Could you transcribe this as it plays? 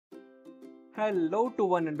Hello to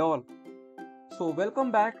one and all. So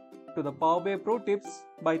welcome back to the Power BI Pro Tips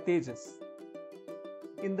by Tejas.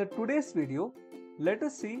 In the today's video, let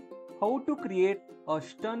us see how to create a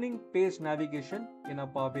stunning page navigation in a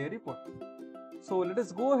Power BI report. So let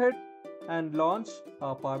us go ahead and launch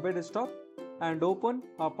our Power BI desktop and open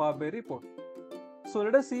our Power BI report. So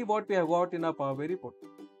let us see what we have got in our Power BI report.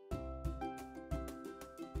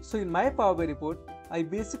 So in my Power BI report, I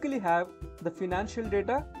basically have the financial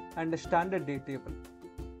data and a standard date table.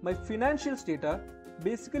 My financials data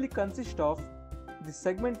basically consists of the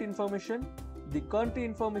segment information, the country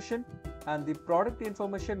information and the product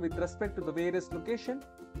information with respect to the various location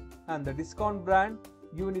and the discount brand,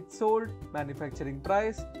 unit sold, manufacturing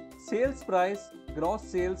price, sales price, gross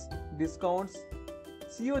sales, discounts,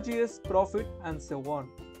 COGS, profit and so on.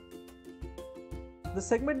 The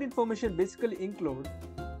segment information basically include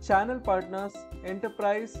channel partners,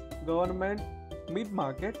 enterprise, government,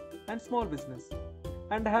 mid-market and small business.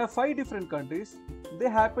 And I have 5 different countries. They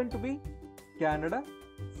happen to be Canada,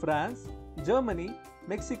 France, Germany,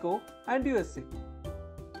 Mexico and USA.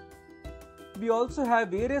 We also have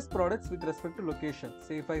various products with respect to location.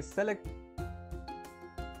 Say if I select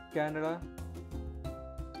Canada,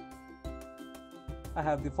 I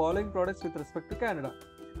have the following products with respect to Canada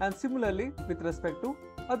and similarly with respect to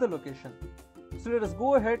other location. So let us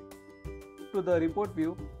go ahead to the report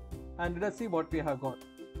view and let us see what we have got.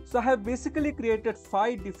 So I have basically created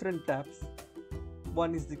 5 different tabs.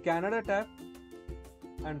 One is the Canada tab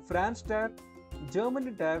and France tab,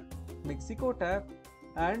 Germany tab, Mexico tab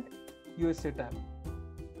and USA tab.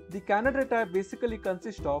 The Canada tab basically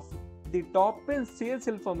consists of the top 10 sales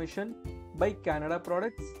information by Canada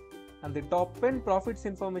products and the top 10 profits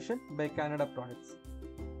information by Canada products.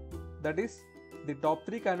 That is the top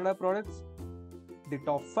 3 Canada products, the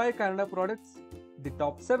top 5 Canada products, the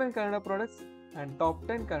top 7 Canada products and top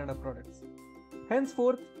 10 Canada products.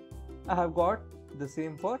 Henceforth, I have got the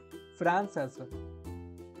same for France as well.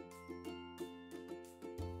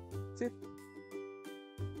 See?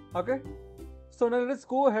 Okay. So now let's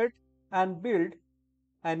go ahead and build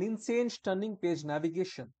an insane stunning page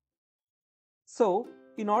navigation. So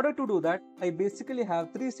in order to do that, I basically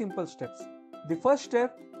have 3 simple steps. The first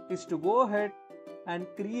step is to go ahead and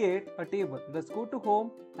create a table. Let's go to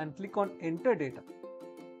home and click on enter data.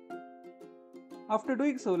 After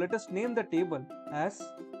doing so, let us name the table as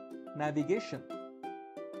navigation.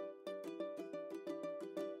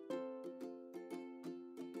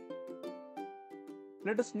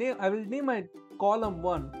 I will name my column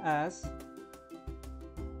 1 as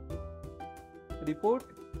report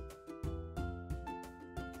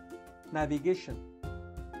navigation.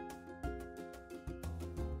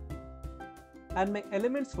 And my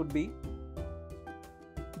elements would be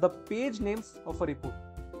the page names of a report,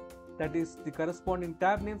 that is the corresponding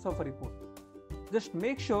tab names of a report. Just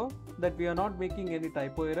make sure that we are not making any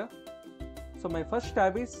typo error. So my first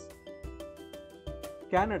tab is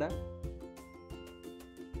Canada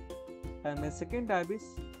and my second tab is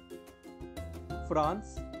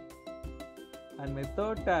France and my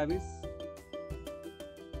third tab is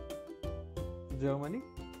Germany.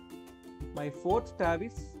 My fourth tab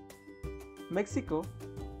is Mexico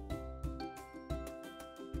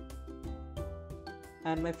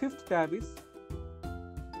and my fifth tab is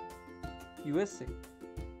USA.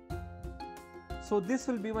 So this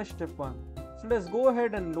will be my step 1. So let's go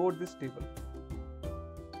ahead and load this table.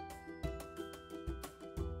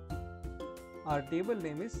 Our table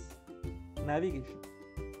name is navigation.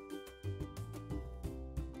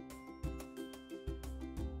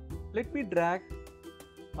 Let me drag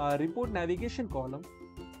our report navigation column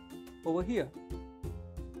over here.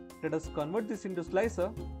 Let us convert this into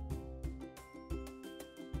slicer.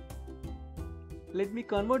 Let me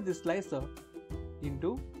convert this slicer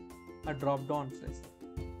into a drop-down slicer.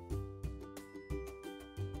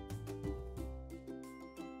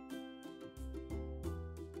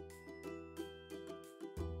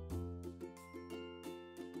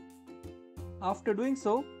 After doing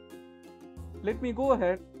so, let me go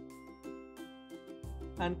ahead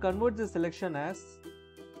and convert the selection as,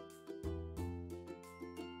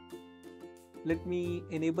 let me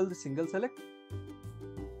enable the single select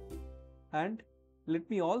and let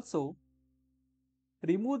me also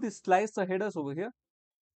remove the slicer headers over here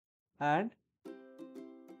and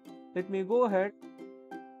let me go ahead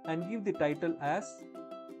and give the title as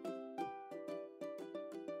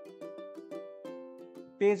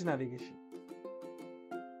page navigation.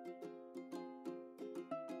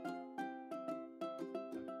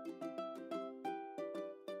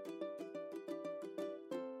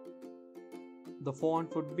 The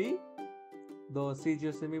font would be the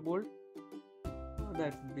CGS semi bold.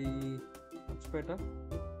 That would be much better.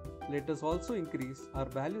 Let us also increase our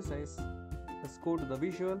value size. Let's go to the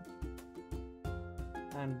visual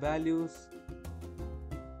and values.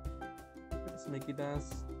 Let's make it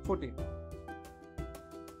as 14.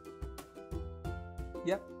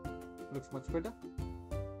 Yeah, looks much better.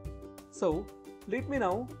 So let me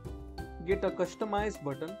now get a customized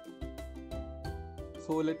button.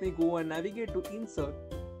 So let me go and navigate to insert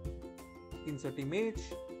image.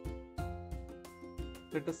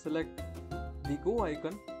 Let us select the go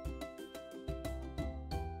icon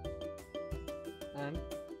and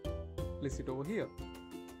place it over here.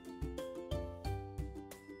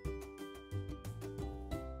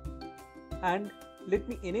 And let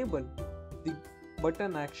me enable the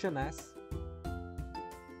button action as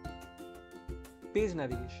page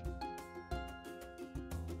navigation.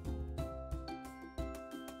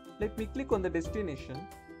 Let me click on the destination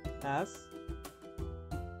as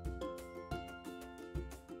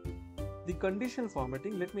the conditional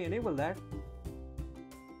formatting. Let me enable that.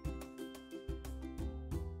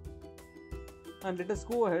 And let us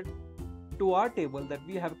go ahead to our table that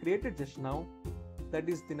we have created just now, that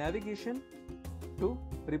is the navigation to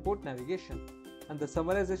report navigation, and the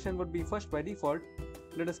summarization would be first by default.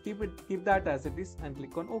 Let us keep that as it is and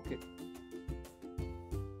click on OK.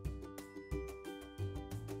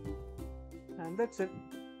 And that's it.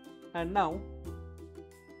 And now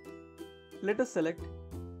let us select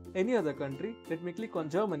any other country. Let me click on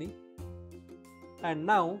Germany, and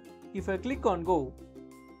now if I click on go,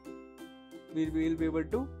 we will be able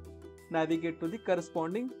to navigate to the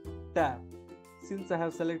corresponding tab. Since I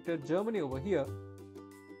have selected Germany over here,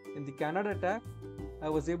 in the Canada tab, I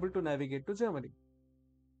was able to navigate to Germany.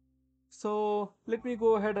 So let me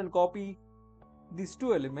go ahead and copy these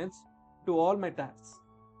two elements to all my tabs.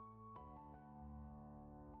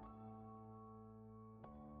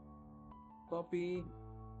 Copy.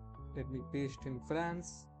 Let me paste in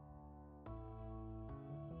France.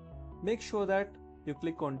 Make sure that you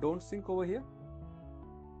click on don't sync over here.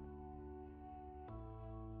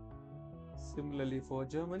 Similarly for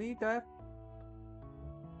Germany tab,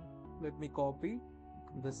 let me copy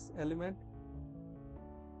this element.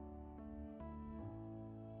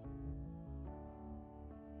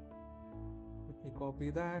 Let me copy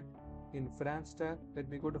that in France tab. Let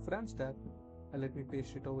me go to France tab and let me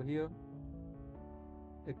paste it over here.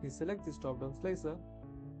 Let me select this drop down slicer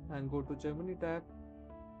and go to Germany tab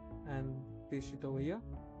and paste it over here.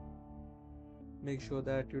 Make sure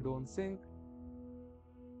that you don't sync.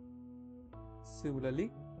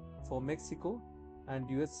 Similarly for Mexico and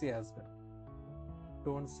USA as well.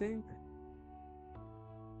 Don't sync.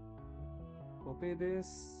 Copy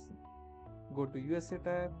this. Go to USA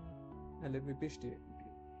tab and let me paste it.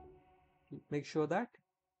 Make sure that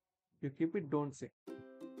you keep it don't sync.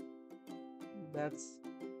 That's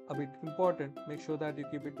a bit important. Make sure that you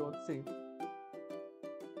keep it don't sync.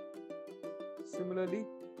 Similarly,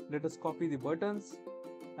 let us copy the buttons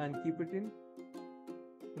and keep it in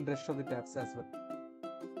rest of the tabs as well.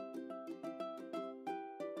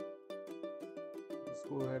 Let's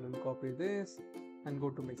go ahead and copy this and go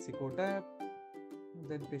to Mexico tab,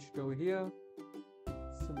 then paste it over here.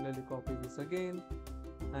 Similarly, copy this again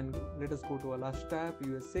and let us go to our last tab,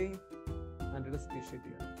 USA, and let us paste it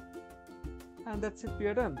here. And that's it, we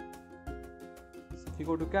are done. So if you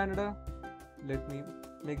go to Canada, let me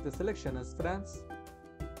make the selection as France.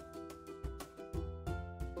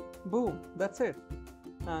 Boom, that's it.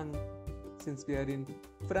 And since we are in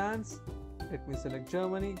France, let me select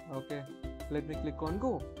Germany. Okay, let me click on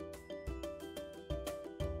go.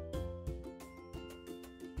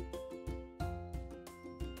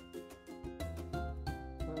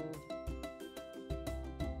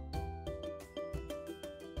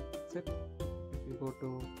 That's it. If you go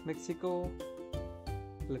to Mexico,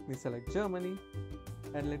 let me select Germany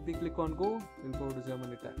and let me click on go. We'll go to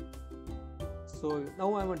Germany tab. So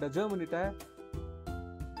now I'm under Germany tab.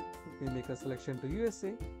 We make a selection to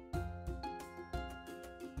USA.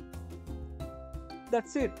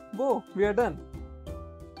 That's it. Whoa, we are done.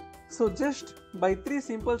 So just by 3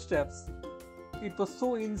 simple steps, it was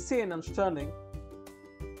so insane and stunning,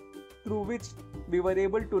 through which we were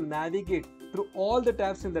able to navigate through all the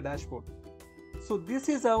tabs in the dashboard. So this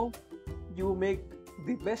is how you make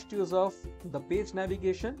the best use of the page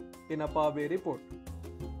navigation in a Power BI report.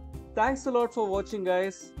 Thanks a lot for watching,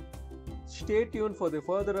 guys. Stay tuned for the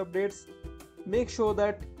further updates. Make sure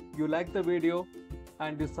that you like the video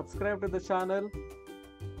and you subscribe to the channel.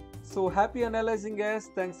 So happy analyzing, guys.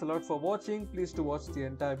 Thanks a lot for watching. Please do watch the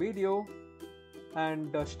entire video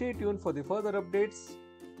and stay tuned for the further updates.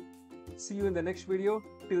 See you in the next video.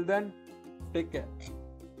 Till then, take care.